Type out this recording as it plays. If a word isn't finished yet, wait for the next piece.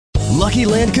Lucky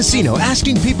Land Casino,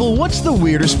 asking people, what's the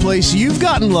weirdest place you've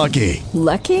gotten lucky?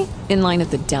 Lucky? In line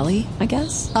at the deli, I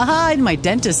guess? Aha, in my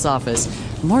dentist's office.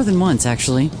 More than once,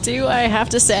 actually. Do I have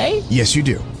to say? Yes, you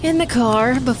do. In the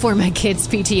car before my kids'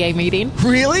 PTA meeting.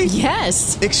 Really?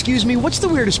 Yes. Excuse me, what's the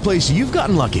weirdest place you've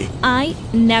gotten lucky? I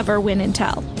never win and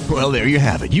tell. Well, there you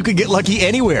have it. You can get lucky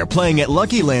anywhere, playing at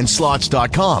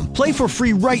LuckyLandSlots.com. Play for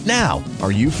free right now.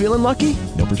 Are you feeling lucky?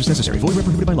 No purchase necessary. Void where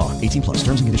prohibited by law. 18 plus.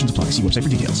 Terms and conditions apply. See website for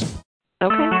details.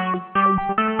 Okay.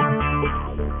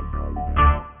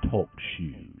 Talk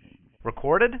shoes.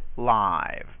 Recorded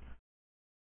live.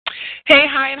 Hey,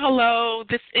 hi, and hello.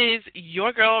 This is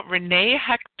your girl, Renee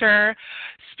Hector,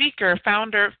 speaker,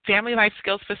 founder, family life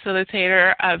skills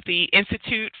facilitator of the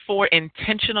Institute for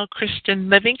Intentional Christian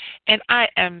Living, and I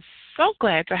am so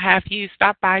glad to have you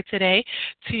stop by today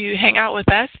to hang out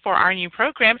with us for our new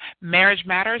program, Marriage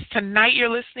Matters. Tonight you're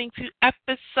listening to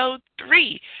episode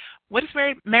 3. What is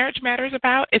Marriage Matters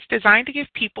about? It's designed to give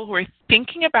people who are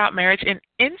thinking about marriage an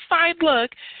inside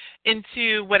look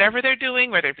into whatever they're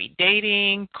doing, whether it be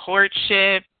dating,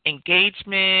 courtship,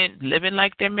 engagement, living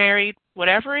like they're married,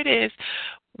 whatever it is.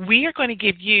 We are going to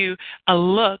give you a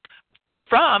look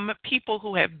from people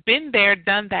who have been there,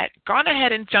 done that, gone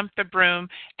ahead and jumped the broom,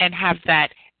 and have that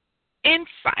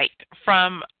insight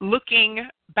from looking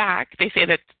back. They say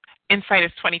that insight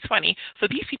is 2020. So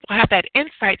these people have that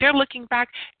insight. They're looking back,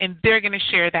 and they're going to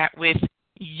share that with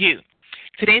you.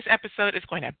 Today's episode is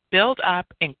going to build up,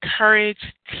 encourage,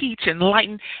 teach,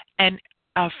 enlighten, and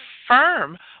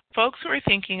affirm folks who are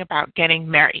thinking about getting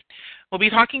married. We'll be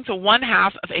talking to one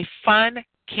half of a fun,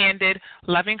 candid,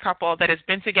 loving couple that has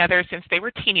been together since they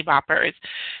were teeny boppers.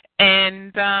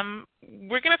 And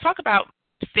we're going to talk about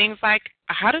things like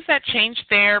how does that change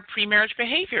their pre-marriage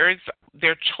behaviors,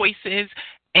 their choices,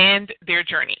 and their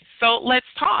journey. So let's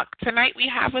talk. Tonight we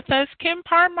have with us Kim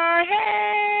Parmar.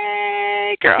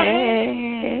 Hey, girl.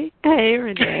 Hey,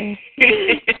 Renee.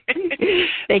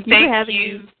 Thank you for having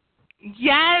me.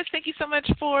 Yes, thank you so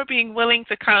much for being willing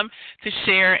to come to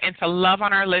share and to love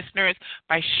on our listeners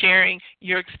by sharing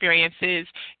your experiences,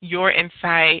 your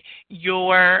insight,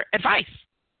 your advice.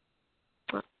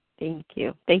 Thank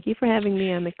you. Thank you for having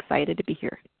me. I'm excited to be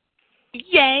here.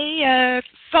 Yay.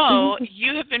 So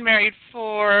you have been married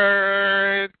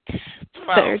for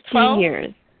 13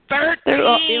 years.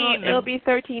 13. It'll be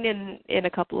 13 in a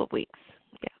couple of weeks.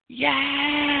 Yeah.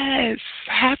 Yes.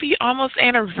 Happy almost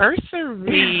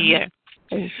anniversary.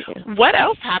 Thank you. What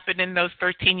else happened in those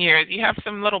 13 years? You have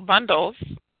some little bundles.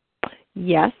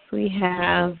 Yes, we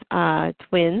have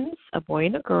twins, a boy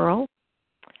and a girl.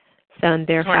 So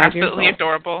they're 5 years old. Absolutely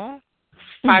adorable.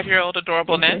 5-year-old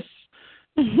adorableness.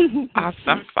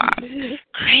 Awesome sauce.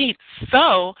 Great.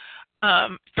 So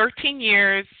 13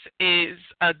 years is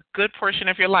a good portion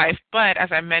of your life, but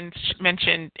as I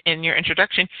mentioned in your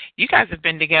introduction, you guys have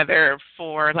been together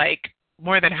for like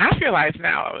more than half your lives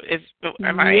now.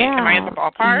 Am I in the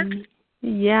ballpark?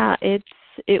 Yeah,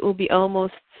 it will be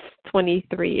almost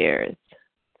 23 years.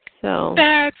 So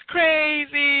that's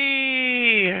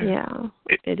crazy. Yeah,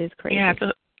 it is crazy. Yeah,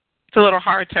 it's a little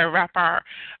hard to wrap our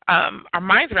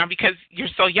minds around because you're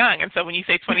so young, and so when you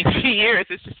say 23 years,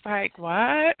 it's just like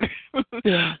what?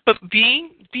 Yeah. But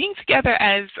being together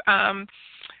as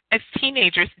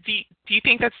teenagers, do you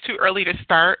think that's too early to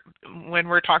start when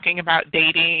we're talking about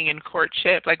dating and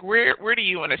courtship? Like where do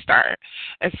you want to start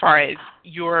as far as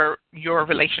your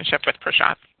relationship with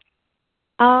Prashant?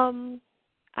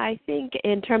 I think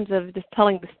in terms of just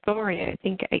telling the story, I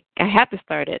think I have to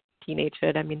start at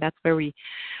teenagehood. I mean, that's where we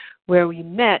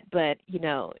met, but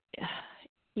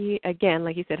again,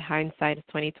 like you said, hindsight is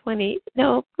 2020.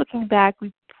 No, looking back,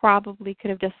 we probably could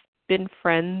have just been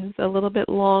friends a little bit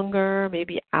longer,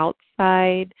 maybe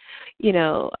outside,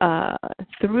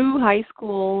 through high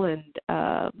school and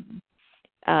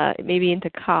maybe into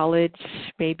college,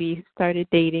 maybe started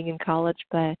dating in college,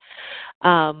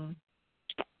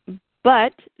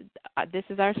 but this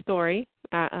is our story,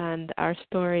 and our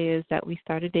story is that we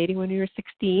started dating when we were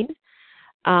 16.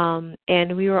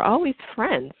 And we were always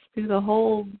friends through the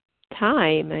whole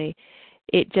time.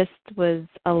 It just was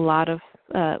a lot of,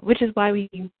 which is why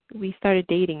we started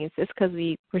dating. It's just because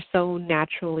we were so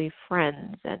naturally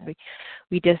friends, and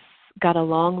we just got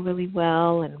along really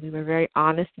well, and we were very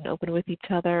honest and open with each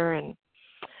other. And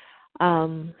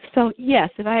so,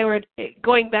 yes, if I were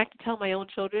going back to tell my own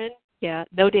children, yeah,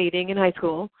 no dating in high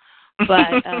school,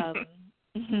 but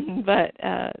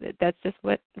that's just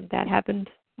what happened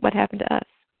to us.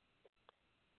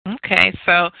 Okay,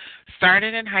 so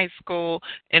started in high school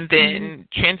and then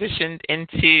transitioned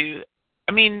into.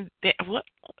 I mean,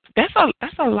 that's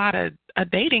a lot of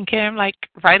dating, Kim. Like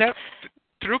right up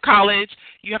through college.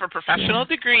 You have a professional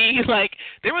degree. Like,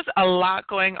 there was a lot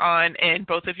going on in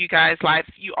both of you guys' lives.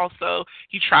 You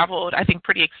traveled, I think,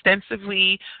 pretty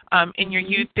extensively in your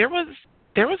youth. There was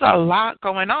a lot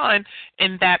going on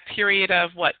in that period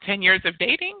of 10 years of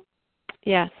dating?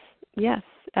 Yes.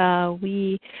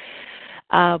 We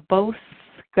both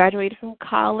graduated from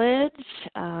college,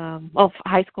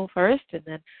 high school first and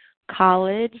then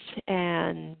college,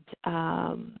 and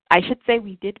I should say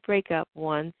we did break up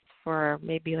once for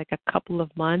maybe like a couple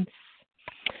of months,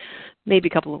 maybe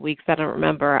a couple of weeks, I don't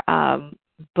remember,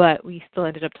 but we still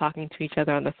ended up talking to each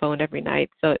other on the phone every night,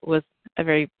 so it was a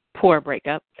very poor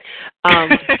breakup.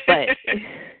 But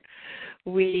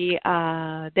we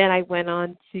then I went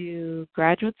on to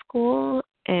graduate school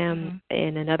in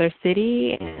another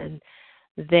city, and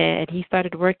then he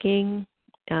started working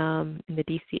in the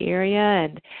DC area,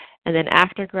 and then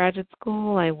after graduate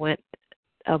school I went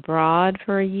abroad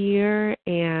for a year,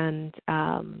 and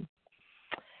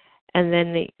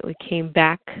then we came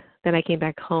back. Then I came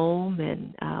back home,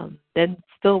 and then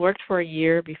still worked for a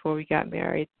year before we got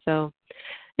married. So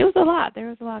it was a lot. There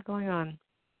was a lot going on.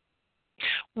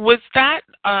 Was that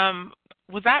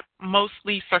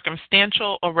mostly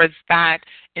circumstantial, or was that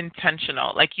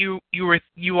intentional? Like you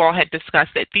all had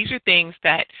discussed that these are things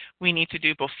that we need to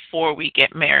do before we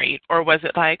get married, or was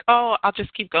it like, oh, I'll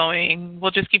just keep going,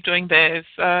 we'll just keep doing this,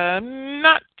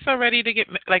 not so ready to get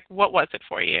like, what was it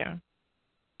for you?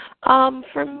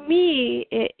 For me,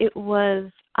 it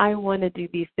was, I want to do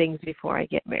these things before I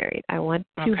get married. I want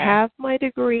to have my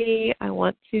degree. I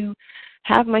want to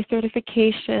have my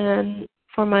certification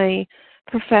for my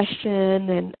profession.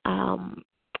 And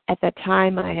at that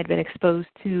time, I had been exposed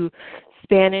to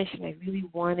Spanish, and I really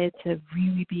wanted to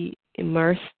really be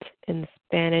immersed in the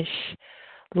Spanish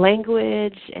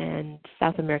language and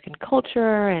South American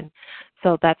culture. And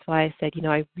so that's why I said,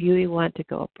 I really want to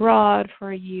go abroad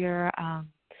for a year.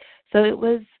 So it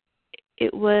was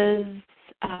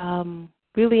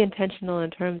really intentional in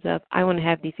terms of, I want to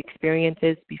have these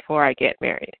experiences before I get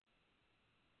married.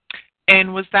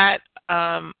 And was that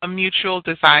a mutual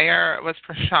desire? Was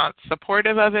Prashant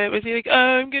supportive of it? Was he like, oh,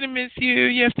 I'm going to miss you,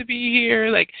 you have to be here?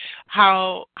 Like,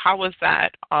 how was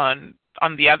that on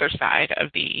the other side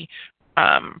of the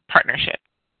partnership?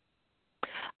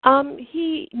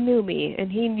 He knew me, and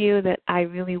he knew that I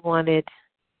really wanted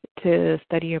to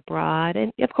study abroad,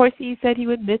 and of course he said he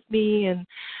would miss me, and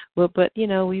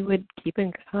we would keep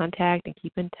in contact and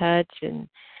keep in touch, and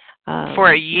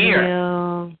for a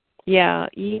year.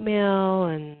 Email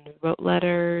and wrote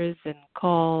letters and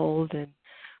called, and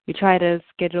we try to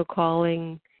schedule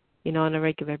calling, on a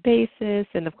regular basis.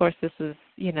 And of course this was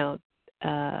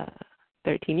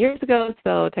 13 years ago,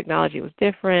 so technology was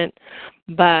different,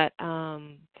 but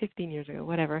 15 years ago,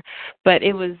 whatever, but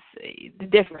it was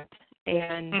different.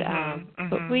 And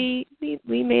but we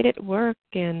made it work,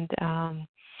 and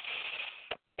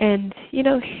he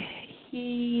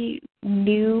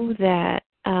knew that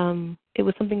it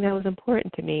was something that was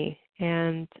important to me,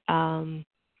 and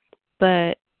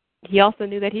but he also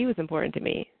knew that he was important to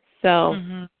me. So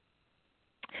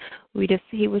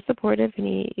he was supportive,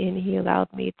 and he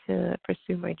allowed me to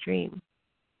pursue my dream.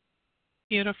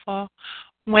 Beautiful.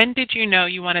 When did you know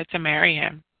you wanted to marry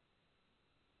him?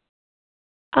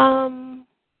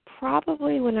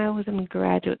 Probably when I was in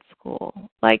graduate school.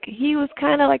 Like, he was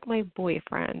kind of like my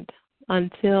boyfriend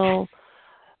until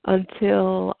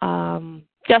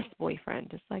just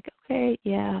boyfriend, just like, okay,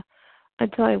 yeah,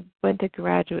 until I went to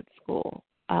graduate school,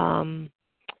 and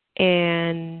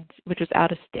which was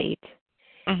out of state.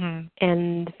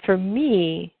 And for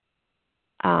me,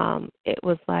 it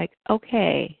was like,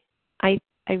 okay, I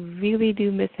really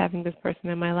do miss having this person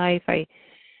in my life.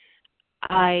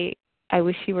 I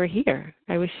wish he were here.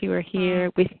 I wish he were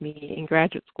here with me in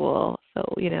graduate school, so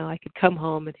I could come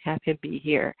home and have him be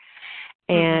here.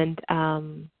 And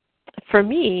for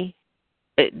me,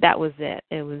 that was it.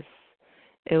 It was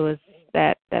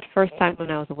that first time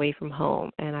when I was away from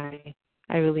home, and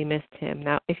I really missed him.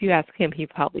 Now, if you ask him, he'd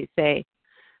probably say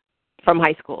from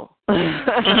high school.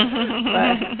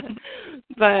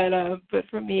 But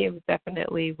for me, it was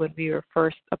definitely when we were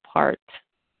first apart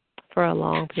for a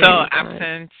long period of time. So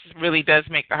absence really does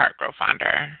make the heart grow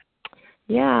fonder.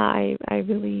 Yeah, I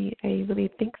really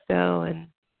think so.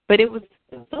 But it was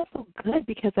also good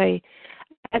because I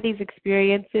had these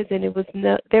experiences, and there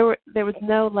was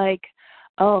no like,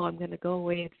 oh, I'm going to go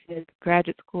away to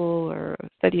graduate school or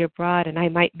study abroad, and I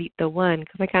might meet the one,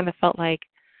 because I kind of felt like,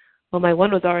 well, my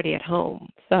one was already at home,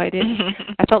 so I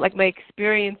felt like my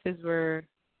experiences were,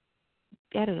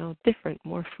 I don't know, different,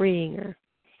 more freeing, or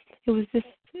it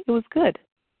was good.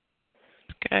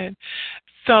 Good.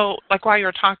 So, like while you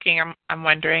were talking, I'm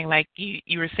wondering, like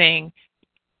you were saying,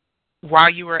 while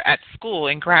you were at school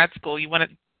in grad school, you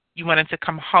wanted to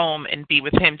come home and be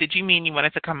with him. Did you mean you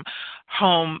wanted to come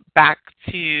home back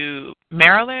to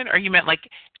Maryland, or you meant like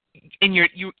in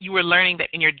you were learning that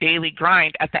in your daily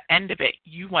grind, at the end of it,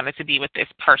 you wanted to be with this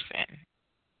person?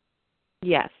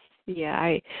 Yes.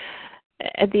 Yeah.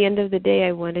 At the end of the day,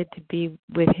 I wanted to be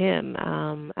with him.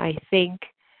 I think,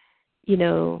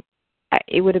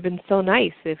 it would have been so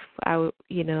nice if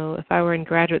if I were in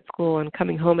graduate school and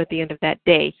coming home at the end of that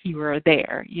day, he were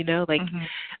there.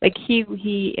 Like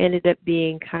he ended up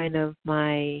being kind of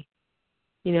my,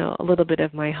 a little bit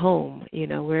of my home.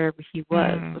 Wherever he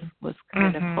was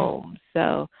kind of home.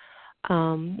 So,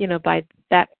 by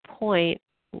that point,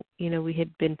 we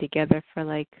had been together for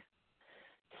like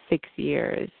 6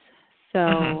 years.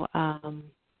 So,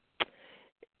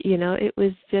 it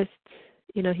was just,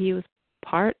 he was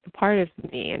part of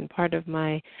me and part of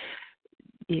my,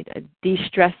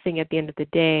 de-stressing at the end of the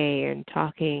day and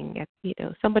talking,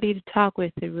 somebody to talk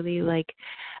with, to really like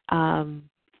bond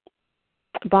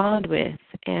with.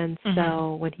 And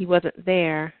so when he wasn't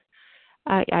there,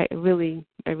 I really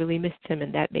missed him,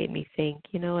 and that made me think,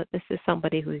 what, this is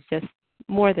somebody who's just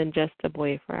more than just a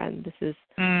boyfriend. This is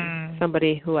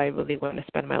somebody who I really want to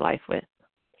spend my life with.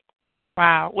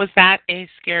 Wow. Was that a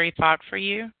scary thought for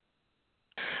you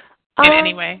in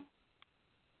any way?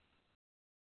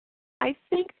 I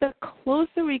think the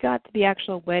closer we got to the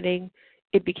actual wedding,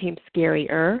 it became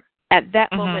scarier. At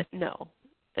that moment, no.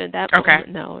 At that moment,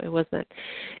 no, it wasn't.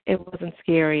 It wasn't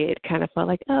scary. It kind of felt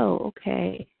like, oh,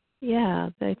 okay, yeah,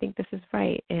 I think this is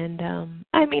right. And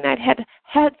I mean, I'd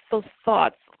had those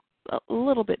thoughts a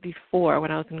little bit before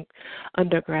when I was in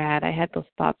undergrad. I had those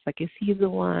thoughts like, is he the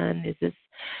one? Is this,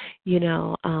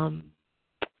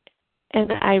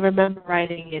 and I remember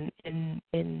writing in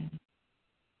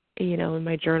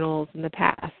my journals in the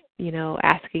past,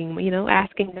 asking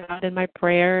God in my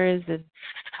prayers and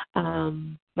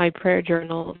my prayer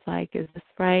journals, like, is this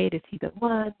right? Is he the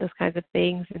one? Those kinds of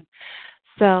things. And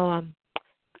so,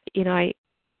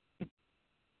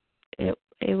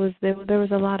 there was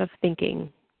a lot of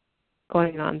thinking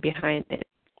going on behind it,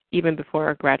 even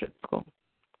before graduate school.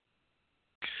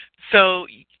 So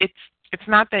it's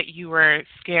not that you were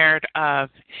scared of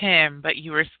him, but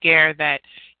you were scared that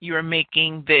you were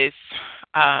making this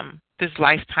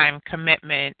lifetime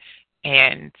commitment,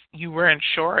 and you weren't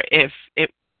sure if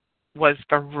it was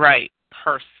the right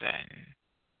person.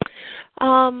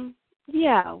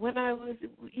 Yeah, when I was,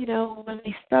 when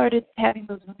I started having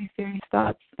those really serious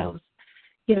thoughts, I was,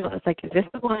 it's like, is this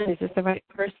the one? Is this the right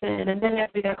person? And then as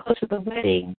we got closer to the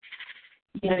wedding,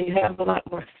 you have a lot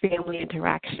more family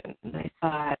interaction. And I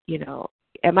thought,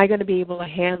 am I going to be able to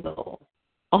handle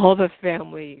all the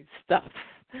family stuff?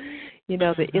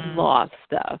 The in-law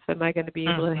stuff. Am I going to be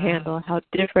able to handle how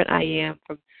different I am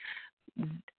from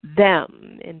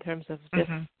them in terms of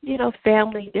just,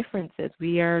 family differences?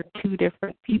 We are two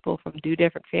different people from two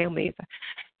different families.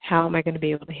 How am I going to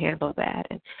be able to handle that?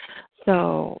 And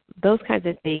so those kinds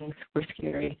of things were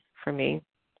scary for me.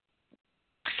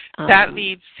 That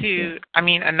leads to,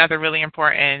 another really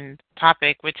important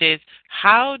topic, which is,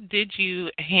 how did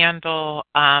you handle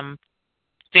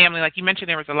family? Like you mentioned,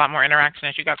 there was a lot more interaction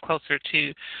as you got closer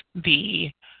to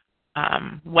the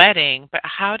wedding, but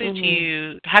how did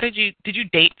did you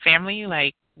date family?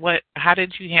 Like how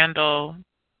did you handle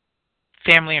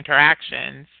family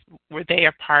interactions? Were they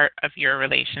a part of your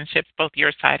relationships, both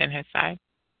your side and his side?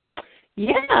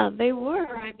 Yeah, they were.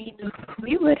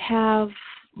 We would have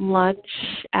lunch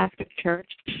after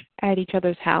church at each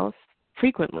other's house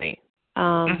frequently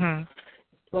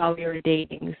while we were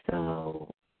dating.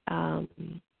 So,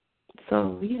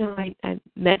 I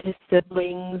met his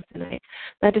siblings, and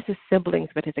not just his siblings,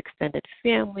 but his extended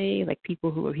family, like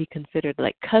people who he considered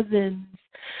like cousins.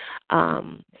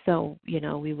 So,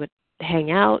 we would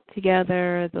hang out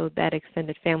together, though that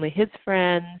extended family, his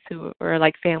friends who were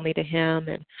like family to him,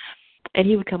 and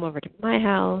he would come over to my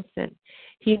house, and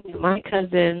he knew my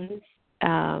cousins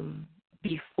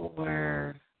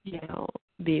before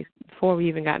we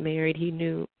even got married. He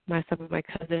knew some of my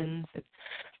cousins.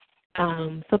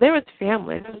 So there was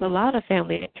family. There was a lot of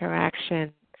family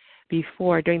interaction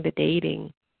during the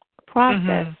dating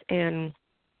process, and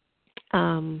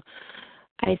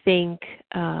I think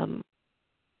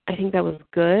that was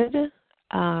good,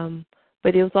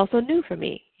 but it was also new for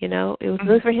me. It was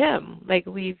new for him. Like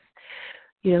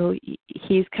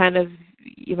he's kind of,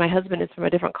 my husband is from a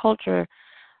different culture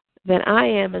than I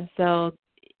am, and so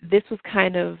this was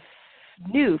kind of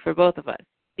new for both of us,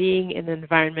 being in an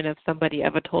environment of somebody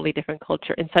of a totally different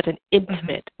culture in such an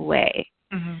intimate way.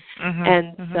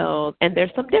 And so, and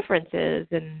there's some differences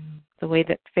in the way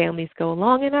that families go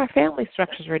along, and our family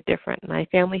structures are different. My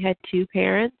family had two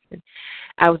parents, and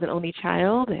I was an only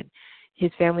child, and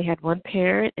his family had one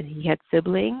parent, and he had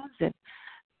siblings, and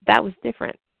that was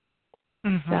different.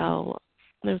 So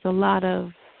there's a lot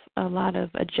of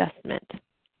adjustment.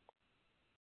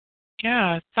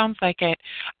 Yeah, it sounds like it.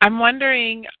 I'm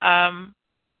wondering,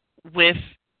 with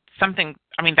something,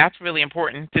 I mean, that's really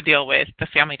important to deal with, the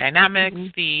family dynamics,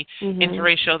 the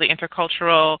interracial, the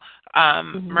intercultural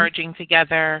merging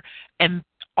together. And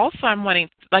also I'm wondering,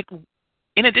 like,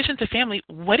 in addition to family,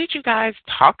 what did you guys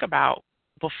talk about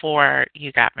before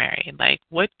you got married? Like,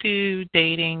 what do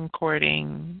dating,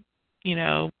 courting,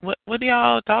 what do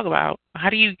y'all talk about? How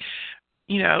do you,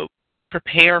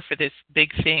 prepare for this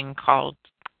big thing called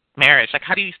marriage? Like,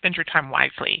 how do you spend your time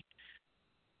wisely?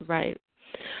 Right.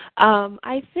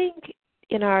 I think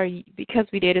because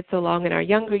we dated so long in our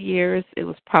younger years, it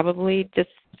was probably just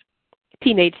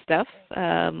teenage stuff,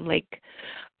 like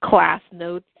class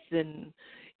notes and,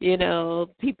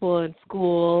 people in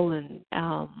school. And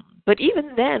but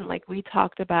even then, like, we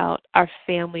talked about our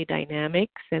family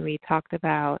dynamics, and we talked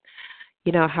about,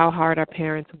 how hard our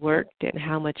parents worked and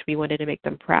how much we wanted to make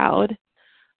them proud.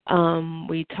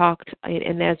 We talked,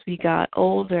 and as we got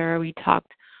older, we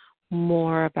talked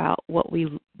more about what we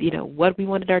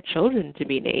wanted our children to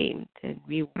be named, and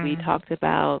we talked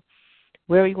about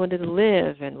where we wanted to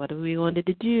live and what we wanted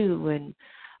to do, and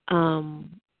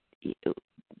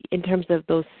in terms of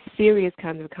those serious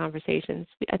kinds of conversations,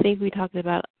 I think we talked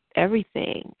about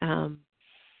everything.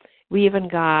 We even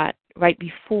got, right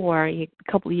before, a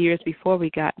couple of years before we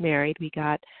got married, we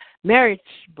got marriage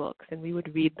books, and we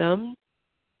would read them.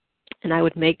 And I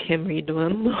would make him read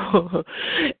them,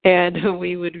 and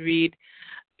we would read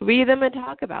them and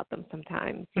talk about them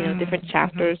sometimes, different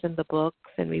chapters in the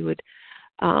books, and we would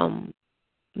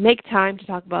make time to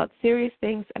talk about serious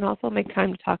things and also make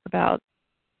time to talk about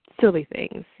silly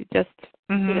things, just,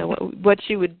 what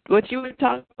you would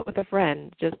talk about with a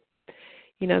friend, just,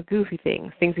 goofy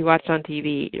things we watched on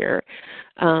TV, or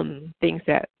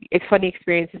funny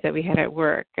experiences that we had at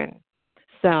work, and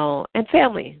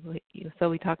family. So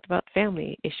we talked about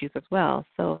family issues as well.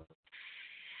 So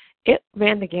it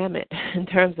ran the gamut in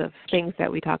terms of things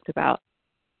that we talked about.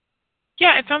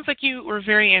 Yeah, it sounds like you were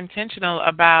very intentional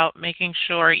about making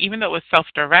sure, even though it was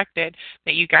self-directed,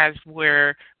 that you guys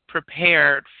were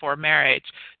prepared for marriage.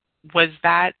 Was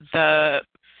that the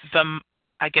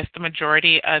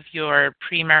majority of your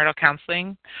premarital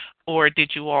counseling, or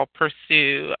did you all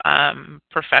pursue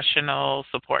professional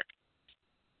support?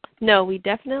 No, we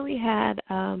definitely had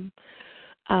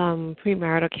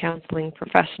premarital counseling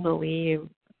professionally,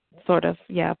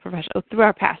 professional, through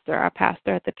our pastor. Our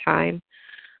pastor at the time,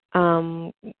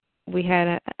 we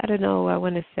had, I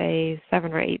want to say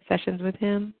 7 or 8 sessions with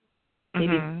him,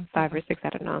 maybe 5 or 6, I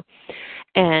don't know.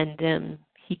 And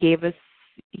he gave us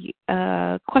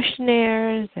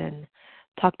questionnaires and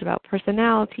talked about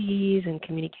personalities and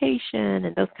communication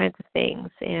and those kinds of things.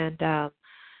 And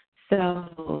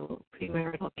so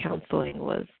premarital counseling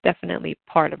was definitely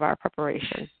part of our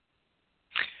preparation.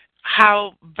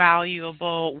 How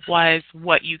valuable was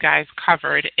what you guys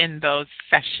covered in those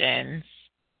sessions?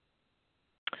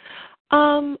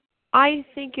 I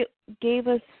think it gave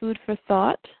us food for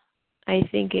thought. I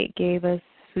think it gave us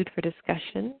food for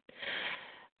discussion.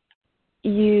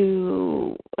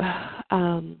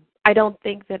 I don't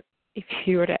think that if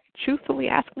you were to truthfully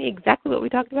ask me exactly what we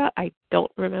talked about, I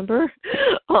don't remember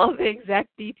all the exact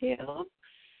details.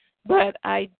 But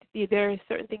there are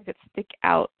certain things that stick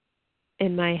out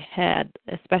in my head,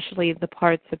 especially the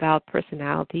parts about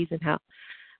personalities and how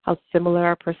similar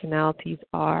our personalities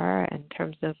are in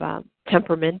terms of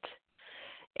temperament,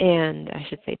 and I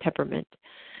should say temperament.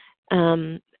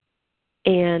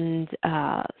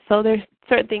 So there's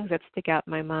certain things that stick out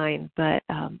in my mind, but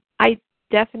I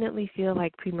definitely feel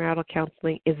like premarital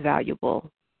counseling is valuable,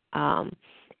 and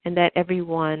that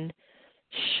everyone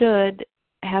should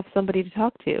have somebody to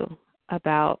talk to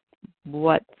about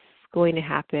what's going to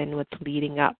happen, what's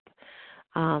leading up.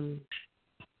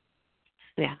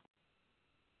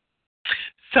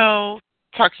 So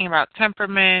talking about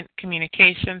temperament,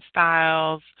 communication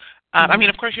styles, I mean,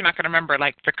 of course, you're not going to remember,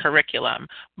 like, the curriculum,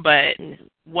 but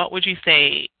what would you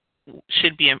say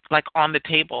should be, like, on the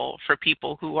table for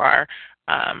people who are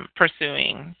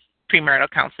pursuing premarital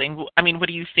counseling? I mean, what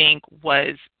do you think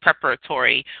was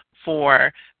preparatory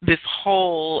for this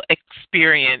whole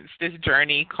experience, this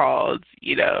journey called,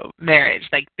 marriage?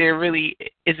 Like, there really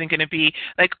isn't going to be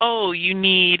like, oh, you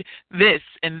need this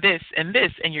and this and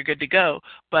this, and you're good to go.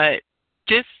 But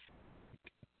just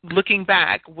looking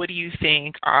back, what do you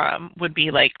think would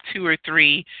be like 2 or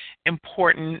 3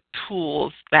 important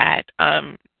tools that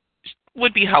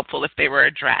would be helpful if they were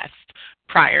addressed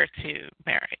prior to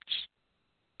marriage?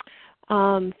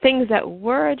 Things that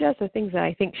were addressed or things that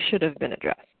I think should have been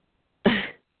addressed?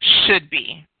 Should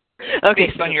be, okay,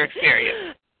 based on your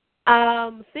experience.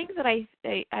 Things that I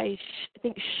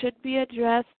think should be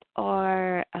addressed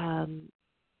are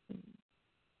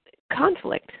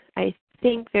conflict. I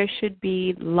think there should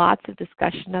be lots of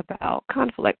discussion about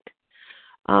conflict,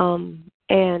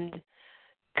 and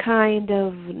kind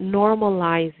of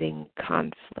normalizing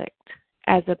conflict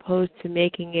as opposed to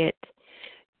making it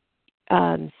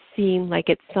seem like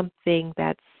it's something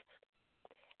that's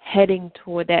heading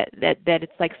toward that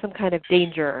it's like some kind of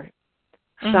danger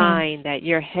sign that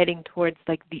you're heading towards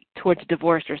towards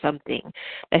divorce or something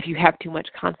if you have too much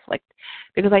conflict,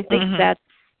 because I think that's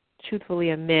truthfully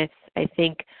a myth. I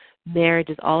think marriage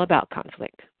is all about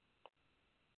conflict,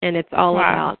 and it's all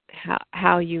about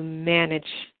how you manage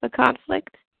the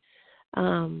conflict.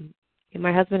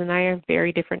 My husband and I are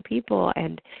very different people,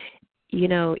 and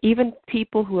even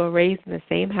people who are raised in the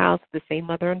same house, the same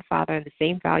mother and father, and the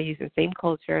same values and same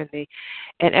culture,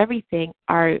 and everything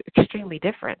are extremely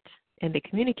different, and they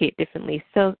communicate differently.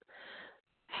 So,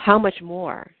 how much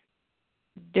more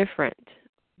different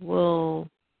will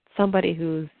somebody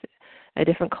who's a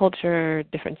different culture,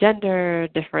 different gender,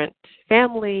 different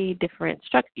family, different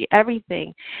structure,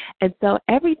 everything, and so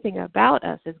everything about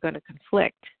us is going to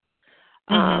conflict,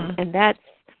 and that's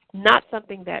not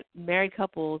something that married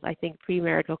couples, I think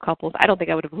premarital couples, I don't think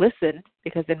I would have listened,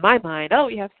 because in my mind,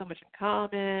 we have so much in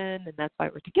common, and that's why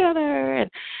we're together.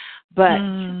 But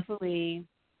truthfully,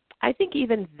 I think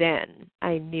even then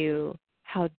I knew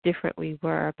how different we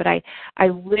were. But I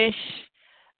wish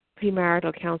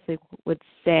premarital counseling would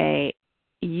say,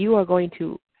 you are going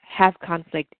to have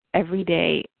conflict every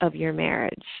day of your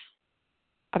marriage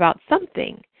about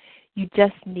something. You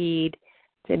just need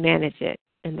to manage it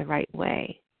in the right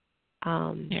way.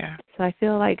 So I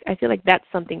feel like that's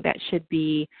something that should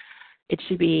be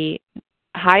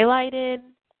highlighted.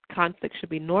 Conflict should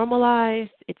be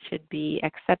normalized. It should be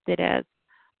accepted as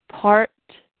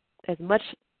much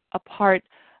a part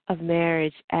of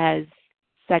marriage as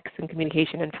sex and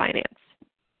communication and finance.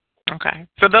 Okay.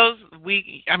 So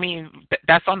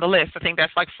that's on the list. I think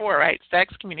that's like 4, right?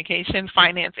 Sex, communication,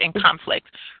 finance, and conflict.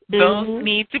 Those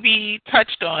need to be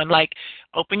touched on. Like,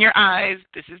 open your eyes.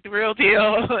 This is the real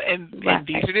deal, and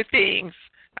these are the things.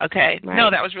 Okay. Right.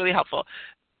 No, that was really helpful.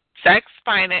 Sex,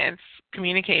 finance,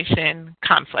 communication,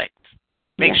 conflict.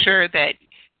 Make sure that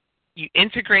you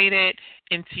integrate it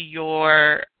into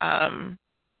your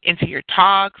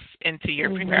talks, into your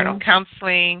premarital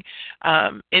counseling,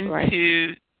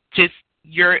 into just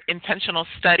your intentional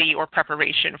study or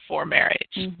preparation for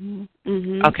marriage.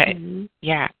 Okay.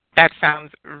 Yeah, that sounds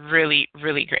really,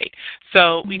 really great.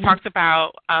 So we talked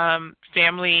about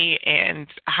family and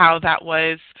how that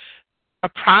was a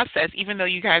process, even though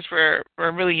you guys were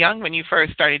really young when you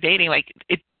first started dating. Like,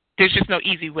 there's just no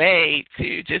easy way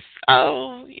to just,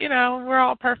 we're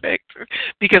all perfect.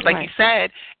 Because like you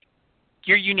said,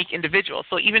 you're unique individuals.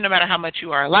 So even no matter how much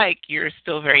you are alike, you're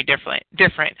still very different.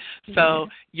 So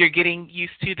you're getting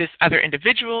used to this other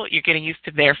individual, you're getting used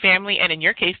to their family, and in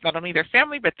your case, not only their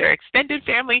family, but their extended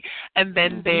family, and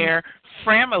then their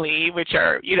family, which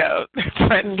are,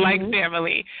 friends like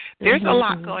family. There's a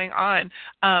lot going on.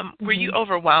 Were you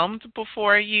overwhelmed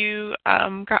before you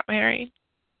got married?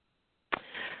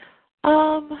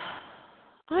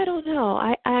 I don't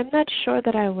know. I'm not sure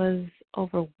that I was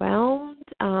overwhelmed.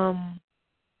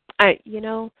 I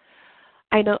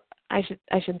know I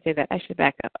shouldn't say that. I should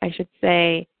back up. I should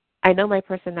say I know my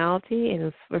personality,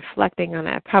 and reflecting on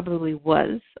it, I probably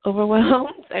was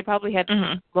overwhelmed. I probably had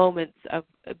moments of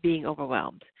being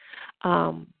overwhelmed.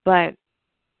 But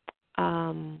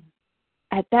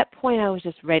at that point, I was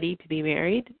just ready to be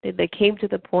married. They came to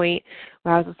the point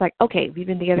where I was just like, okay, we've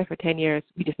been together for 10 years.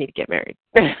 We just need to get married.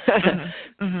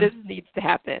 This needs to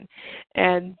happen.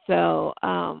 And so,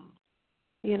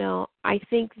 I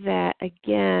think that,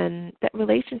 again, that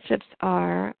relationships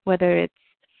are, whether it's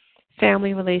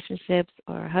family relationships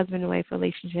or husband and wife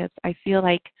relationships, I feel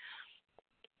like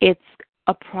it's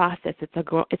a process. It's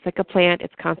like a plant.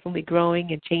 It's constantly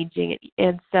growing and changing.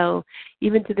 And so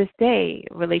even to this day,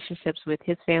 relationships with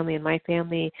his family and my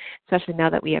family, especially now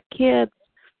that we have kids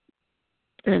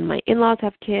and my in-laws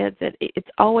have kids, it's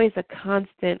always a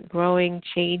constant growing,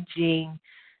 changing,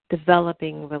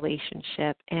 developing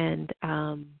relationship. And,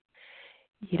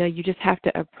 you just have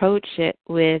to approach it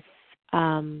with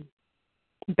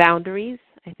boundaries,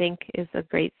 I think, is a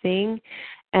great thing.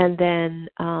 And then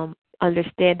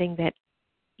understanding that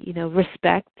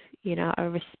respect. I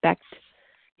respect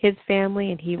his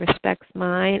family and he respects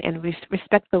mine, and we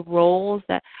respect the roles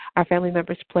that our family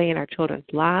members play in our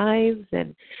children's lives,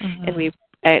 and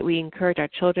we encourage our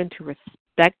children to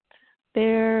respect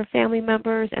their family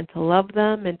members and to love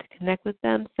them and to connect with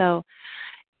them. So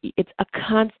it's a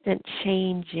constant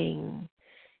changing,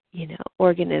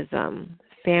 organism,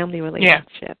 family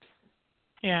relationships.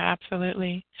 Yeah,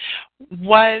 absolutely.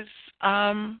 Was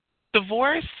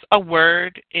divorce a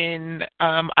word in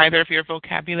either of your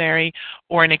vocabulary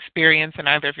or an experience in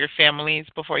either of your families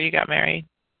before you got married?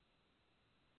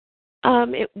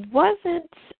 It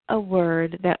wasn't a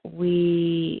word that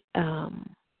we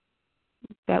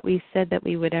said that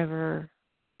we would ever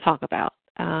talk about.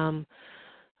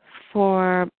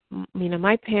 For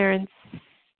my parents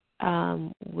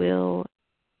will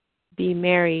be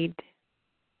married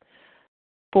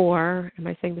for, am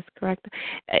I saying this correct?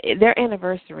 Their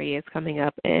anniversary is coming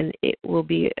up, and it will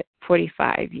be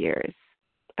 45 years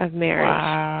of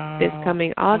marriage this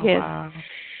coming August. Oh, wow.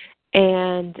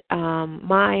 And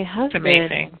my husband, it's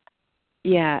amazing.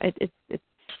 Yeah, it's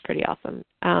pretty awesome.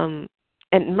 And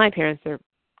my parents are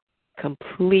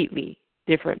completely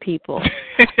different people.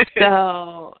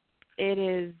 So it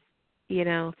is,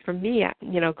 for me,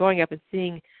 growing up and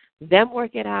seeing them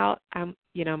work it out,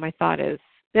 my thought is,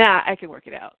 yeah, I can work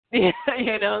it out. So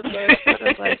it's sort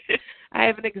of like I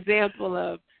have an example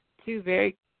of two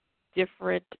very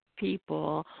different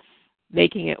people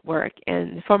making it work.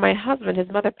 And for my husband, his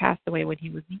mother passed away when he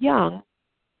was young,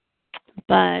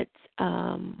 but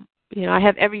I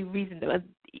have every reason to.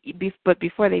 But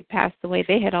before they passed away,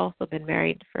 they had also been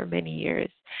married for many years,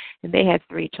 and they had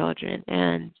 3 children.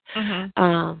 And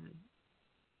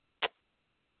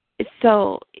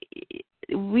so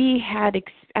we had.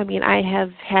 I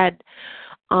have had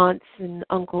aunts and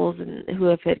uncles who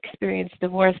have experienced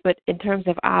divorce, but in terms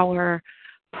of our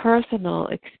personal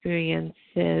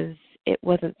experiences, it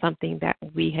wasn't something that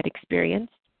we had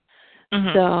experienced.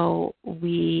 So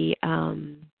we.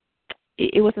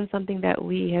 It wasn't something that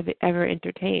we have ever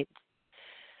entertained.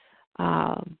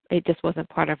 It just wasn't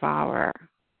part of our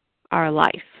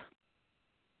life.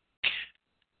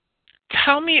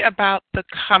 Tell me about the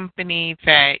company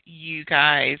that you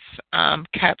guys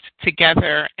kept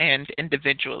together and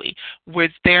individually.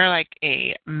 Was there like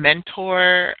a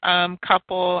mentor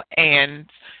couple? And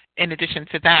in addition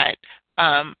to that,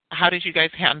 how did you guys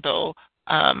handle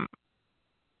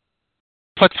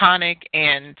platonic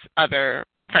and other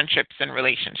friendships and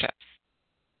relationships?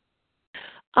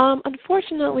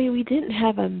 Unfortunately, we didn't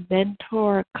have a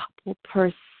mentor couple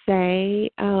per se.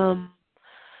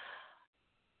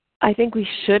 I think we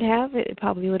should have. It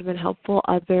probably would have been helpful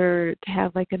to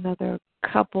have like another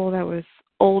couple that was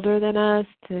older than us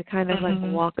to kind of like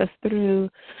walk us through.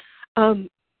 There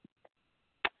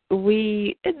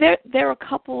were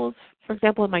couples, for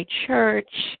example, in my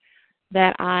church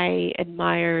that I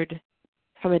admired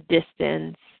from a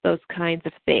distance, those kinds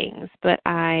of things, but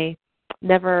I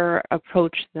never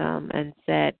approached them and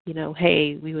said,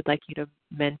 hey, we would like you to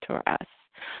mentor us.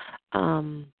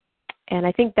 And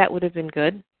I think that would have been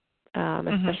good,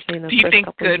 especially in the first couple of years. Do you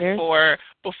think good for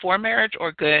before marriage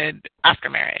or good after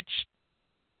marriage?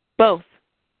 Both.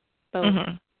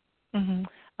 I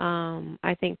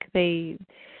think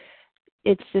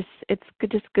it's just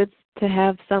good to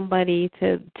have somebody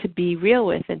to be real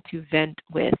with and to vent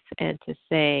with and to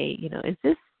say,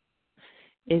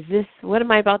 is this what am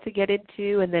I about to get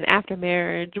into? And then after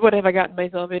marriage, what have I gotten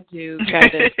myself into,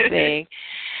 kind of thing.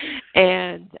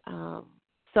 And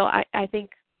so I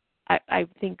think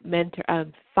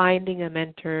finding a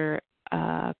mentor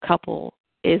couple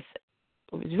is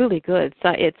really good. So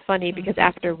it's funny because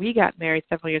after we got married,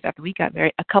 several years after we got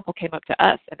married, a couple came up to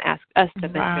us and asked us to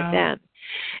mentor them.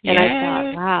 And I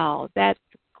thought, wow, that's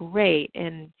great.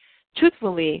 And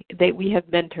truthfully, we have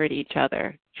mentored each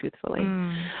other, truthfully.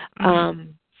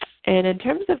 And in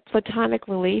terms of platonic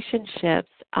relationships,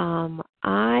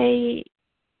 I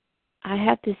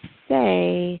have to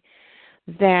say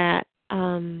that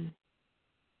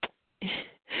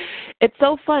it's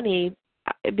so funny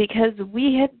because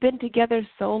we had been together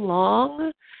so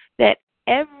long that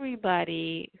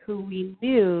everybody who we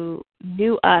knew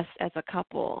us as a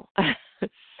couple.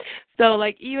 So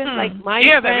like even like my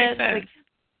friends, like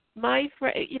my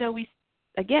friend, we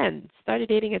again started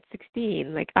dating at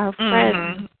 16. Like our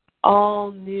friends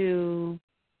all knew,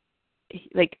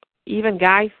 like even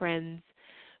guy friends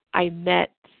I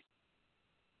met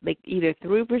like either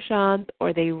through Prashant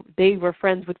or they were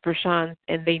friends with Prashant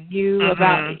and they knew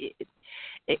about it.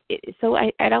 So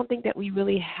I don't think that we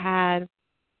really had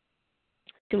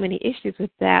too many issues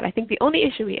with that. I think the only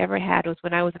issue we ever had was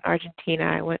when I was in Argentina.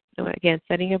 I went again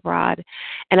studying abroad,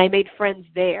 and I made friends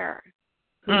there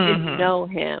who didn't know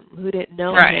him,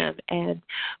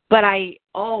 but I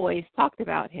always talked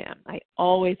about him. I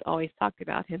always talked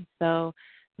about him. So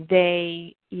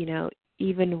they,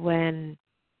 even when,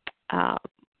 I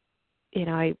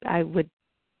would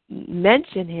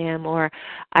mention him or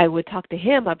I would talk to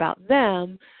him about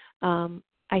them,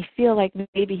 I feel like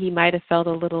maybe he might have felt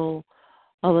a little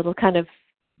kind of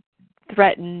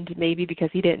threatened, maybe because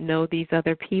he didn't know these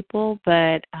other people.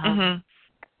 But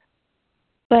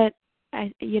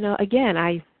again,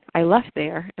 I left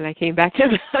there and I came back to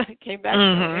to him.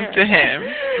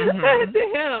 To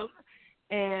him.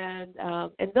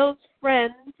 And those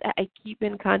friends I keep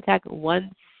in contact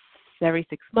once every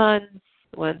 6 months.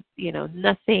 Once,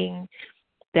 nothing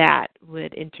that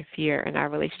would interfere in our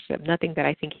relationship. Nothing that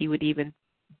I think he would even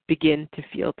begin to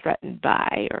feel threatened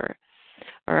by, or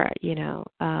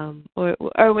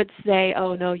would say,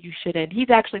 "Oh no, you shouldn't." He's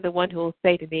actually the one who will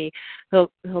say to me,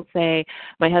 he'll say,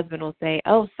 my husband will say,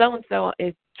 "Oh, so and so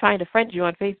is trying to friend you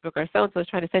on Facebook, or so and so is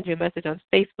trying to send you a message on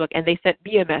Facebook, and they sent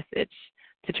me a message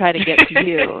to try to get to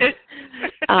you."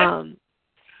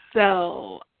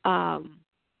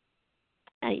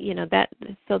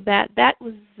 That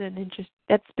was an interest.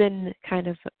 That's been kind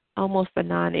of almost a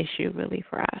non-issue really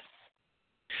for us.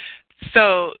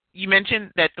 So you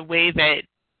mentioned that the way that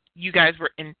you guys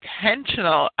were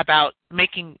intentional about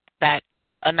making that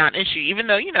a non-issue, even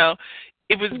though,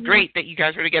 it was great that you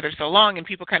guys were together so long and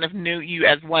people kind of knew you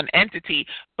as one entity,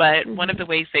 but one of the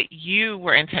ways that you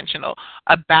were intentional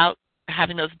about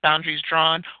having those boundaries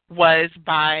drawn was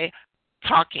by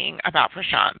talking about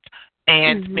Prashant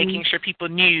and making sure people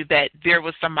knew that there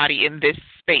was somebody in this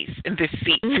space, in this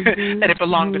seat, that it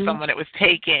belonged to someone, it was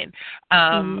taken.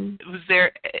 Was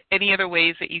there any other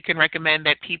ways that you can recommend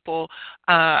that people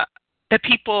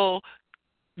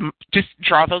just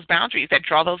draw those boundaries, that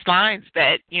draw those lines,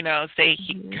 that, say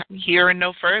here and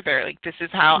no further, like this is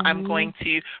how I'm going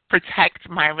to protect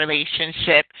my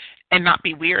relationship and not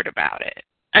be weird about it?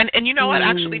 And you know what?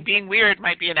 Actually, being weird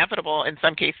might be inevitable in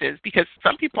some cases because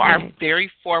some people are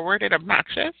very forward and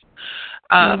obnoxious.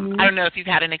 I don't know if you've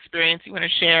had an experience you want to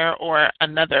share or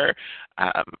another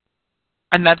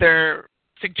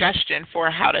suggestion for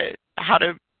how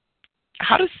to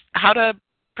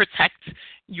protect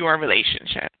your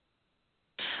relationship.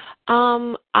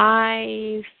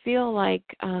 I feel like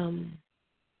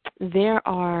there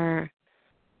are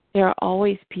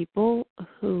always people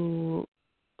who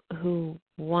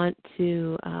want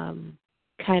to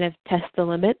kind of test the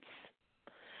limits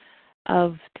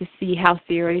to see how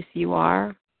serious you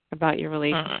are about your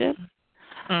relationship.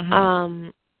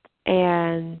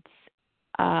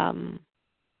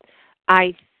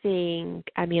 I think,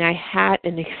 I had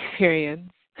an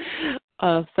experience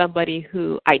of somebody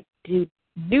who I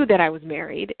knew that I was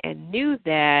married and knew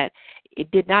that it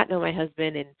did not know my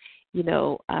husband, and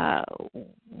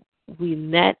we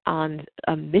met on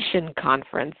a mission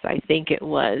conference, I think it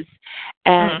was,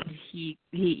 and he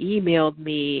emailed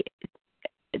me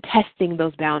testing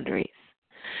those boundaries.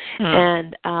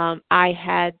 And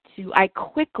I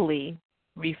quickly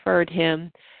referred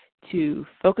him to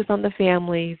focus on the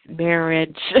family's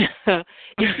marriage issues.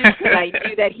 I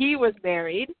knew that he was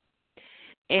married.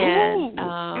 And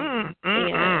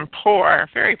poor,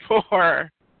 very poor.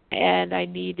 And I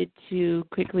needed to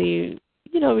quickly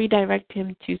redirect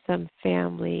him to some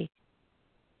family,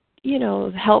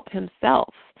 help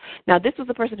himself. Now, this was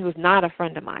a person who was not a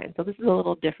friend of mine, so this is a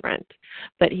little different.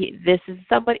 But this is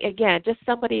somebody, again, just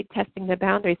somebody testing the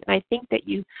boundaries. And I think that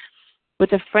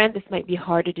with a friend, this might be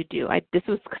harder to do. This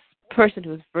was a person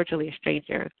who was virtually a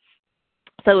stranger.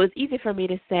 So it was easy for me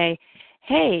to say,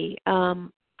 hey,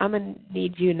 I'm going to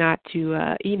need you not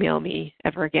to email me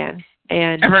ever again.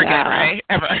 And ever again, right?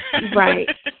 Ever. Right,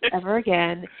 ever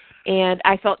again. And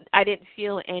I didn't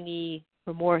feel any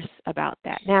remorse about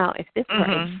that. Now, if this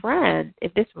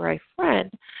were a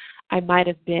friend, I might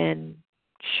have been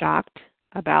shocked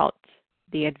about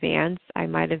the advance. I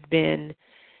might have been,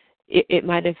 it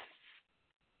might have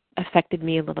affected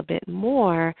me a little bit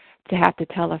more to have to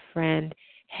tell a friend,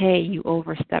 hey, you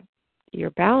overstepped your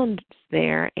bounds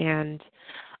there. And,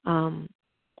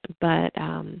 but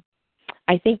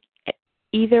I think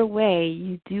either way,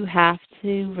 you do have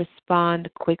to respond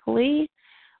quickly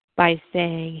by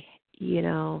saying,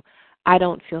 I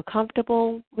don't feel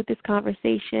comfortable with this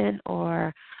conversation,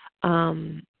 or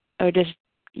just,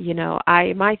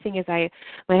 my thing is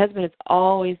my husband is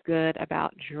always good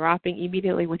about dropping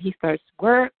immediately when he starts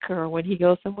work or when he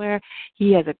goes somewhere.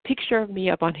 He has a picture of me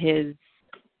up on his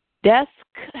desk,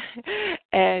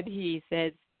 and he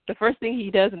says, the first thing he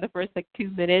does in the first 2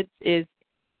 minutes is,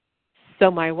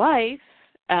 so my wife,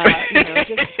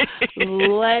 just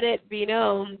let it be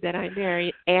known that I'm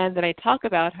married and that I talk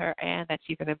about her and that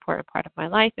she's an important part of my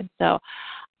life. And so,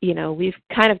 we've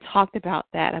kind of talked about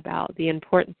that, about the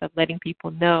importance of letting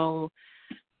people know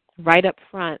right up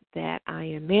front that I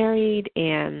am married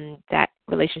and that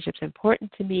relationship's important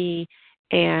to me,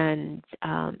 and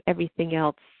everything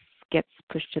else gets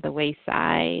pushed to the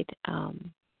wayside.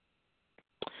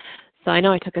 So I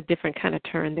know I took a different kind of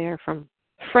turn there from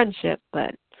friendship,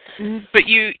 but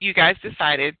you guys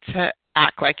decided to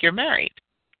act like you're married.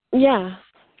 Yeah.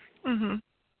 Mhm.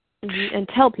 And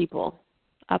tell people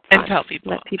up front. And tell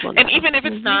people. Let people know. And even if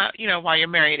it's not, while you're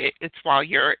married, it's while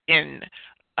you're in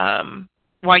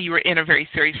while you were in a very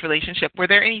serious relationship. Were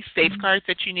there any safeguards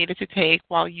that you needed to take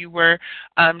while you were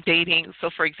dating?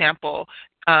 So, for example,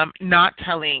 not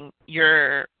telling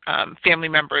your family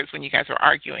members when you guys were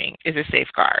arguing is a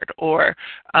safeguard, or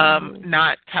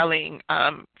not telling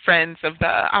friends of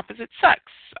the opposite sex,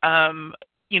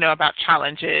 about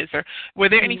challenges, or were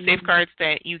there any safeguards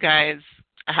that you guys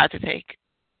had to take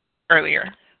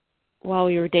earlier? While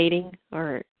you were dating,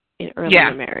 or in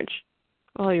earlier marriage?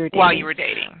 While you were dating. While you were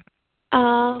dating.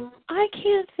 I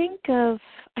can't think of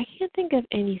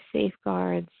any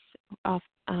safeguards off.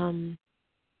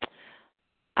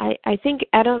 I think,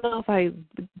 I don't know if I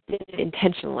did it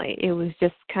intentionally. It was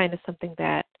just kind of something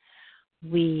that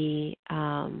we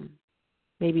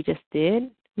maybe just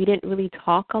did. We didn't really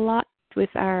talk a lot with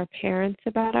our parents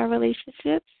about our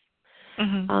relationships.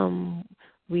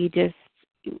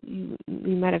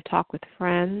 We might have talked with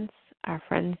friends. Our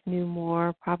friends knew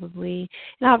more, probably,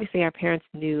 and obviously our parents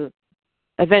knew.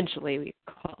 Eventually, we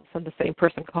called from the same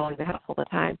person calling the house all the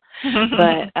time,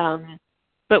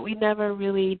 but we never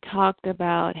really talked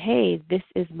about, hey, this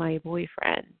is my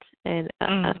boyfriend, and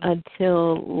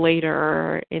until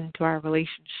later into our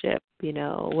relationship,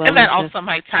 Well, and that also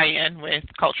might tie in with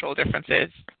cultural differences.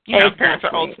 Exactly. Parents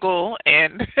are old school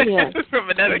and from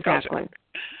another culture.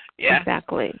 Yeah.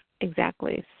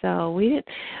 Exactly. So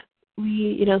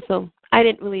so I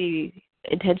didn't really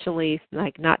intentionally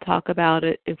not talk about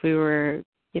it if we were,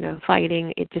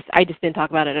 fighting. I just didn't talk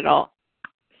about it at all.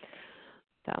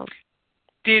 So,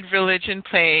 did religion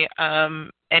play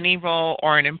any role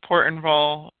or an important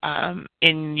role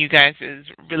in you guys'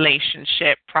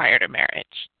 relationship prior to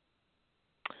marriage?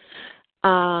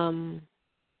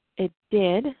 It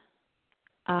did.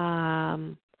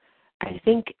 I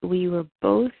think we were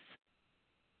both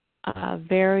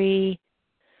very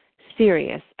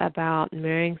serious about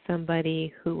marrying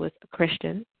somebody who was a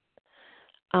Christian.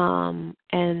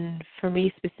 And for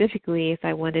me specifically, if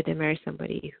I wanted to marry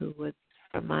somebody who was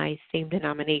from my same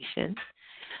denomination.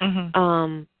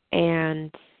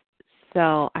 And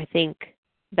so I think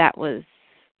that was,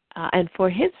 and for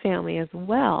his family as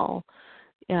well,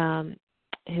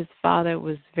 his father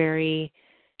was very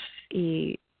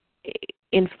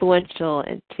influential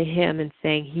to him in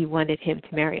saying he wanted him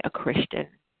to marry a Christian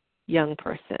young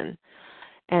person.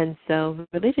 And so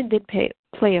religion did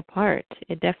play a part.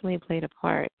 It definitely played a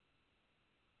part.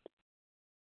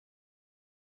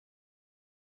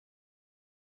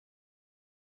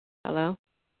 Hello?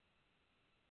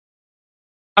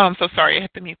 Oh, I'm so sorry. I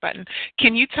hit the mute button.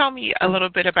 Can you tell me a little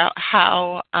bit about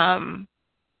how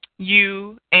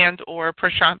you and or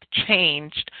Prashant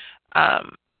changed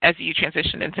as you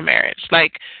transitioned into marriage?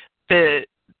 Like the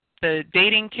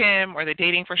dating Kim or the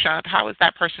dating Prashant, how is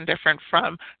that person different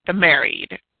from the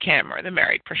married Kim or the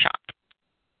married Prashant?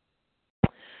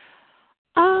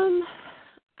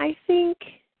 I think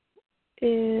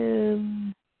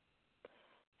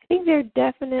there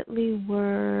definitely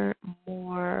were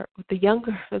more. The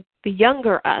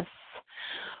younger us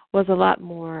was a lot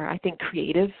more, I think,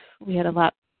 creative. We had a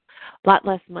lot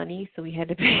less money, so we had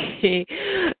to be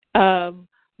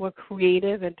more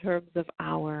creative in terms of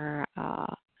our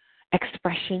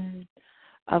expression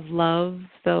of love.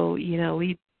 So,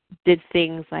 we did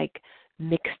things like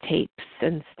mixtapes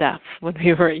and stuff when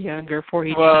we were younger for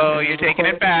each other. Whoa, you're taking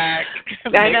it back.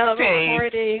 I know,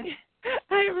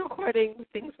 I'm recording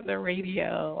things from the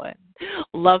radio and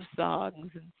love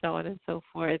songs and so on and so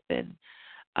forth. And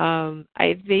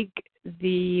I think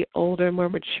the older, more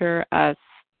mature us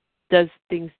does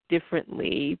things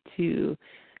differently to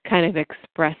kind of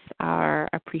express our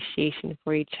appreciation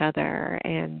for each other.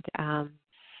 And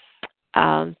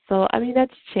so,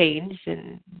 that's changed,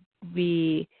 and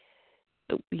we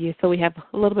have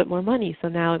a little bit more money, so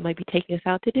now it might be taking us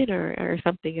out to dinner or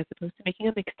something as opposed to making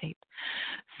a mixtape.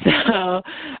 So,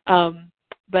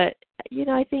 but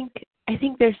I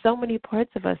think there's so many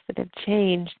parts of us that have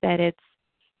changed that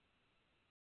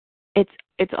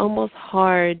it's almost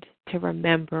hard to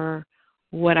remember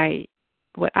what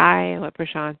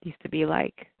Prashant used to be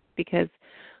like, because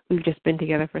we've just been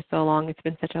together for so long. It's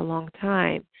been such a long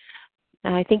time.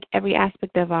 And I think every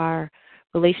aspect of our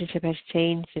relationship has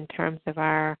changed in terms of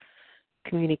our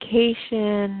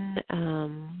communication.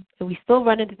 So we still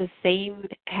run into the same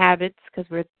habits because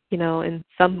we're, in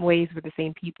some ways we're the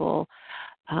same people.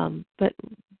 But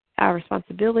our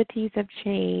responsibilities have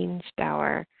changed.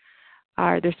 The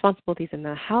responsibilities in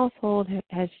the household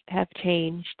have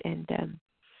changed. And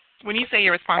when you say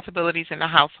your responsibilities in the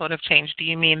household have changed, do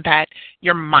you mean that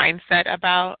your mindset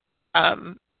about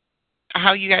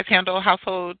how you guys handle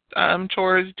household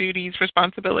chores, duties,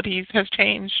 responsibilities has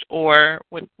changed, or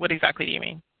what exactly do you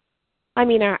mean? I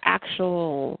mean our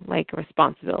actual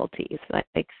responsibilities.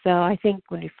 So I think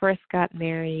when we first got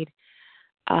married,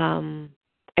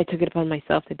 I took it upon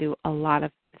myself to do a lot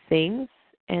of things,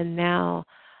 and now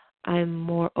I'm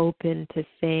more open to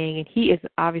saying, and he is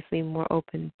obviously more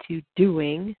open to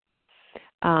doing.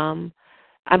 I'm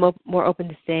more open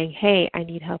to saying, hey, I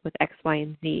need help with X, Y,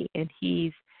 and Z, and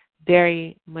he's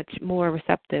very much more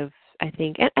receptive, I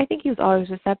think. And I think he was always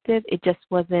receptive. It just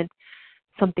wasn't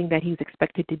something that he was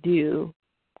expected to do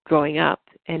growing up.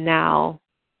 And now,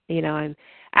 I'm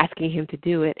asking him to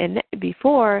do it. And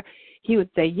before, he would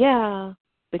say, yeah,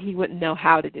 but he wouldn't know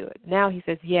how to do it. Now he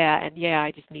says, yeah, and yeah,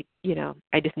 I just need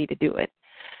to do it.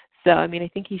 So, I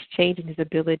think he's changed in his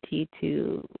ability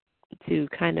to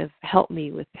kind of help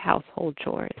me with household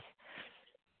chores.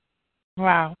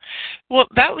 Wow. Well,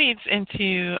 that leads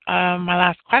into my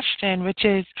last question, which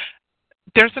is,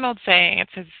 there's an old saying, it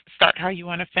says, start how you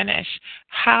want to finish.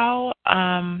 How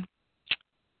has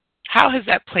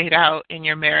that played out in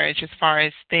your marriage as far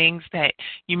as things that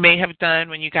you may have done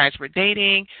when you guys were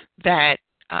dating that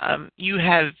you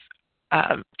have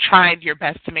tried your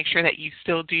best to make sure that you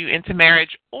still do into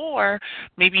marriage, or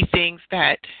maybe things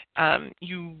that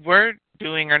you were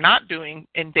doing or not doing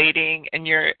in dating, and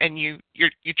you're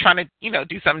trying to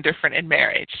do something different in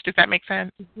marriage? Does that make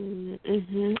sense?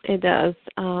 Mm-hmm. It does.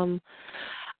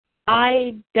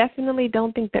 I definitely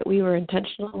don't think that we were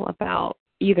intentional about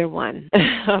either one,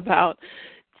 about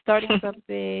starting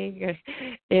something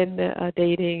in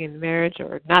dating and marriage,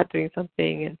 or not doing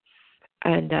something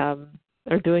and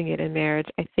or doing it in marriage.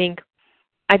 I think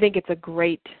it's a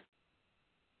great,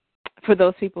 for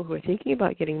those people who are thinking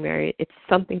about getting married, it's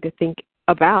something to think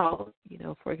about.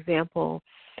 For example,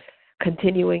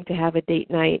 continuing to have a date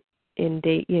night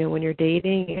when you're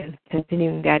dating, and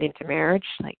continuing that into marriage.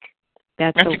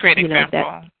 That's a great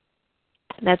example.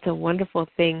 That's a wonderful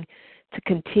thing to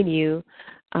continue.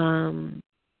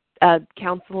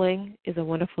 Counseling is a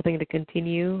wonderful thing to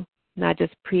continue, not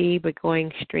just but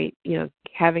going straight,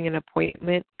 having an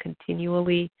appointment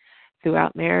continually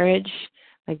throughout marriage.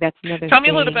 That's another Tell thing. me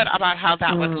a little bit about how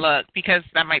that would look, because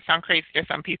that might sound crazy to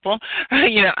some people.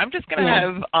 I'm just going to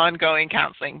have ongoing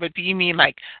counseling, but do you mean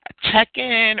a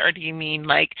check-in, or do you mean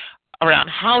around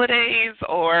holidays,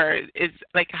 or is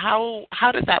how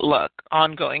does that look,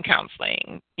 ongoing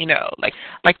counseling, like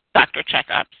doctor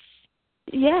checkups?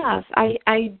 Yes,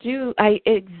 I do. I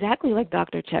exactly like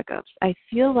doctor checkups. I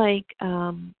feel like,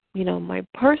 my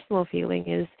personal feeling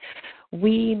is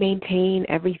we maintain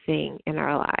everything in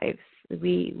our lives.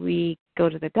 We go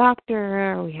to the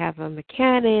doctor, we have a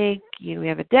mechanic, we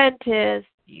have a dentist,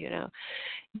 you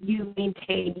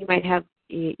maintain, you have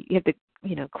to,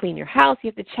 clean your house,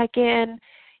 you have to check in.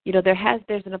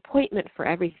 There's an appointment for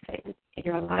everything in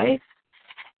your life,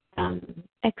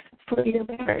 except for your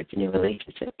marriage and your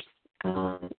relationships.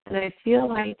 And I feel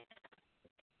like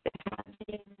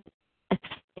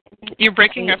you're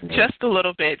breaking up just a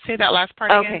little bit. Say that last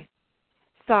part again. Okay.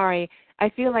 Sorry. I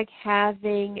feel like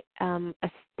having a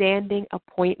standing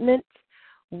appointment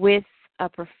with a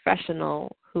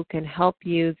professional who can help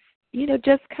you,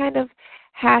 just kind of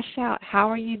hash out, how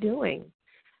are you doing?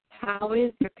 How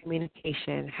is your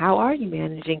communication? How are you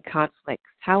managing conflicts?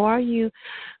 How are you,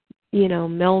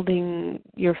 melding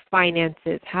your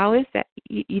finances? How is that?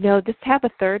 Just have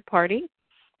a third party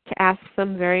to ask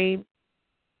some very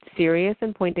serious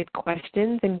and pointed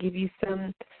questions and give you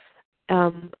some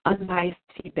unbiased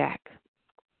feedback.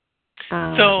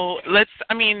 So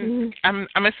I'm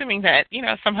assuming that,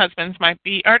 some husbands might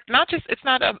be, or not just, it's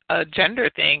not a gender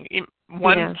thing.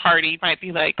 One party might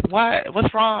be like, what?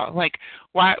 What's wrong?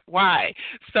 Why?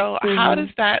 So how does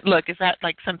that look? Is that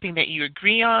something that you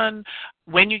agree on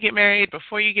when you get married,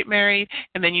 before you get married,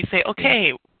 and then you say,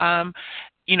 okay,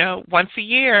 once a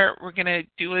year we're going to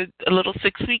do a little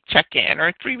 6-week check-in or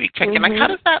a 3-week check-in. How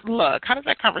does that look? How does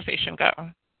that conversation go?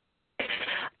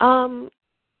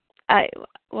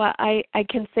 I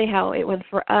can say how it went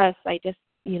for us.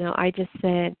 I just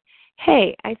said,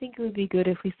 hey, I think it would be good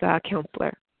if we saw a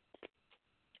counselor.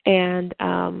 And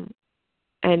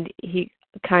he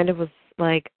kind of was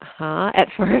like, huh, at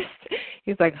first.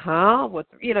 He's like, huh? What's,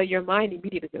 your mind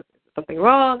immediately goes, is something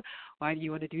wrong? Why do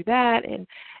you want to do that? And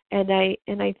I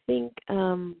think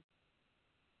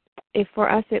if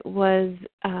for us it was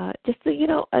just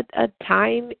a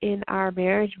time in our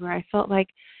marriage where I felt like,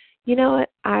 what,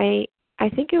 I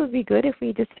think it would be good if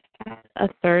we just had a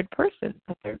third person,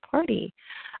 a third party.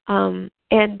 And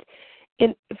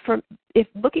if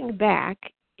looking back,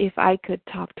 if I could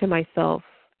talk to myself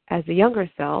as a younger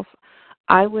self,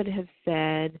 I would have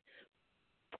said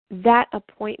that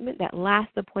appointment, that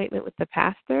last appointment with the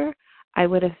pastor, I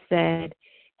would have said,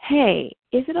 hey,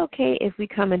 is it okay if we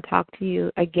come and talk to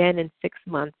you again in 6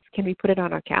 months? Can we put it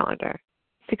on our calendar?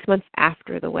 6 months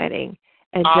after the wedding,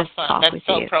 and awesome. just talk That's with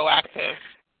so you. Proactive.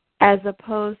 As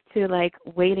opposed to like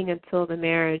waiting until the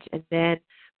marriage and then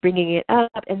bringing it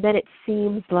up, and then it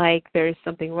seems like there's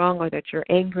something wrong, or that you're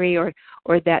angry, or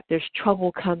that there's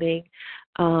trouble coming.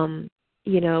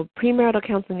 Premarital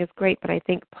counseling is great, but I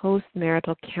think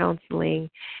postmarital counseling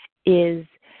is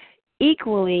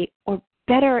equally or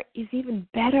better, is even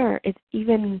better. It's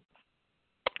even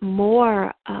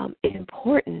more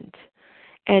important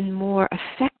and more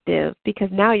effective, because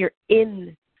now you're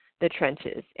in the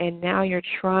trenches, and now you're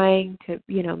trying to,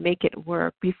 make it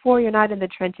work. Before, you're not in the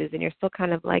trenches, and you're still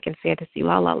kind of like in fantasy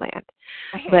la la land.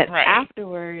 But right.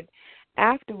 afterward,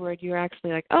 you're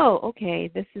actually like, oh,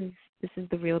 okay, this is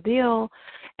the real deal.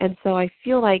 And so I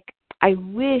feel like I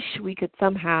wish we could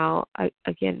somehow,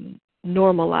 again,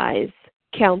 normalize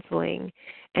counseling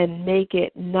and make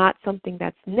it not something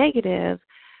that's negative,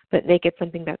 but make it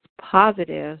something that's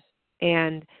positive,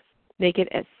 and make it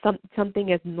as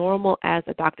something as normal as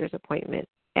a doctor's appointment,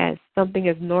 as something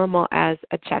as normal as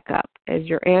a checkup, as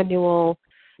your annual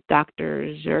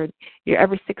doctors, your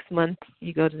every 6 months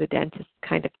you go to the dentist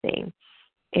kind of thing,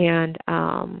 and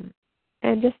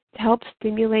just help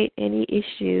stimulate any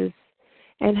issues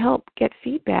and help get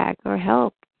feedback or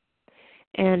help.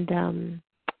 And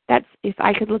that's, if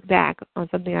I could look back on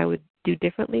something I would do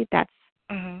differently, that's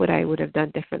what I would have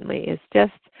done differently, is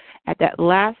just at that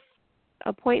last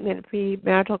appointment,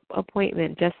 premarital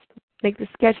appointment, just make the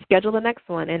schedule the next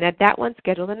one, and at that one,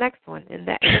 schedule the next one, and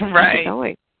that right. keep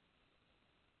going.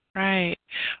 Right.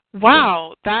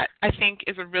 Wow, that I think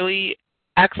is a really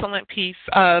excellent piece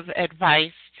of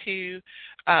advice to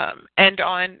end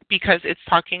on, because it's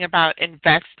talking about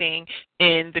investing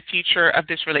in the future of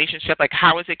this relationship. Like,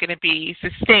 how is it going to be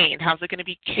sustained? How's it going to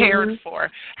be cared for?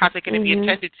 How's it going to be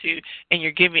attended to? And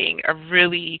you're giving a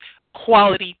really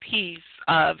quality piece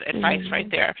of advice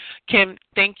right there. Kim,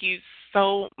 thank you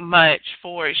so much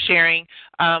for sharing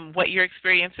what your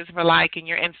experiences were like and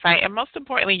your insight, and most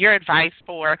importantly, your advice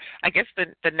for, I guess,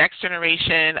 the next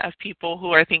generation of people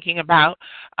who are thinking about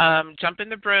jumping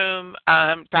the broom,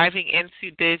 diving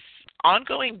into this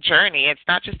ongoing journey. It's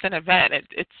not just an event.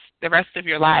 It's the rest of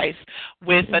your life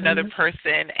with another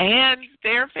person and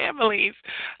their families.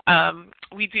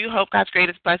 We do hope God's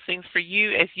greatest blessings for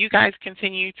you as you guys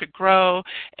continue to grow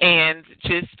and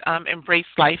just embrace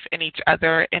life and each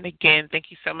other. And again,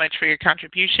 thank you so much for your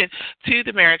contribution to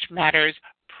the Marriage Matters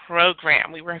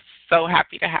program. We were so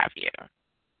happy to have you.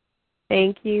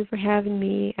 Thank you for having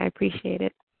me. I appreciate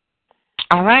it.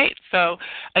 All right. So,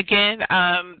 again,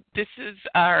 this is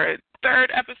our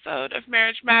third episode of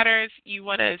Marriage Matters. You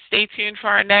want to stay tuned for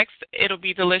our next. It'll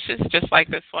be delicious, just like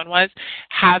this one was.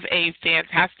 Have a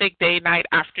fantastic day, night,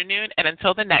 afternoon, and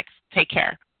until the next, take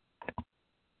care.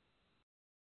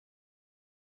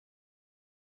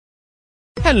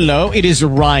 Hello, it is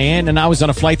Ryan, and I was on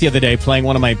a flight the other day playing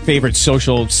one of my favorite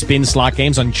social spin slot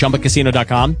games on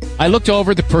ChumbaCasino.com. I looked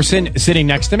over at the person sitting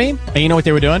next to me, and you know what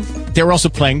they were doing? They were also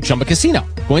playing Chumba Casino.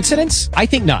 Coincidence? I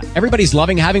think not. Everybody's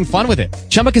loving having fun with it.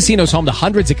 Chumba Casino is home to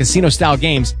hundreds of casino-style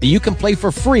games that you can play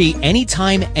for free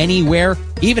anytime, anywhere,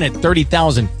 even at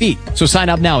 30,000 feet. So sign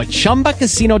up now at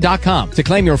ChumbaCasino.com to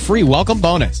claim your free welcome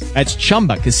bonus. That's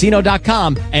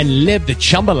ChumbaCasino.com and live the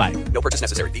Chumba life. No purchase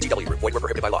necessary. VGW. Void where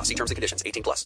prohibited by law. See terms and conditions. 18+.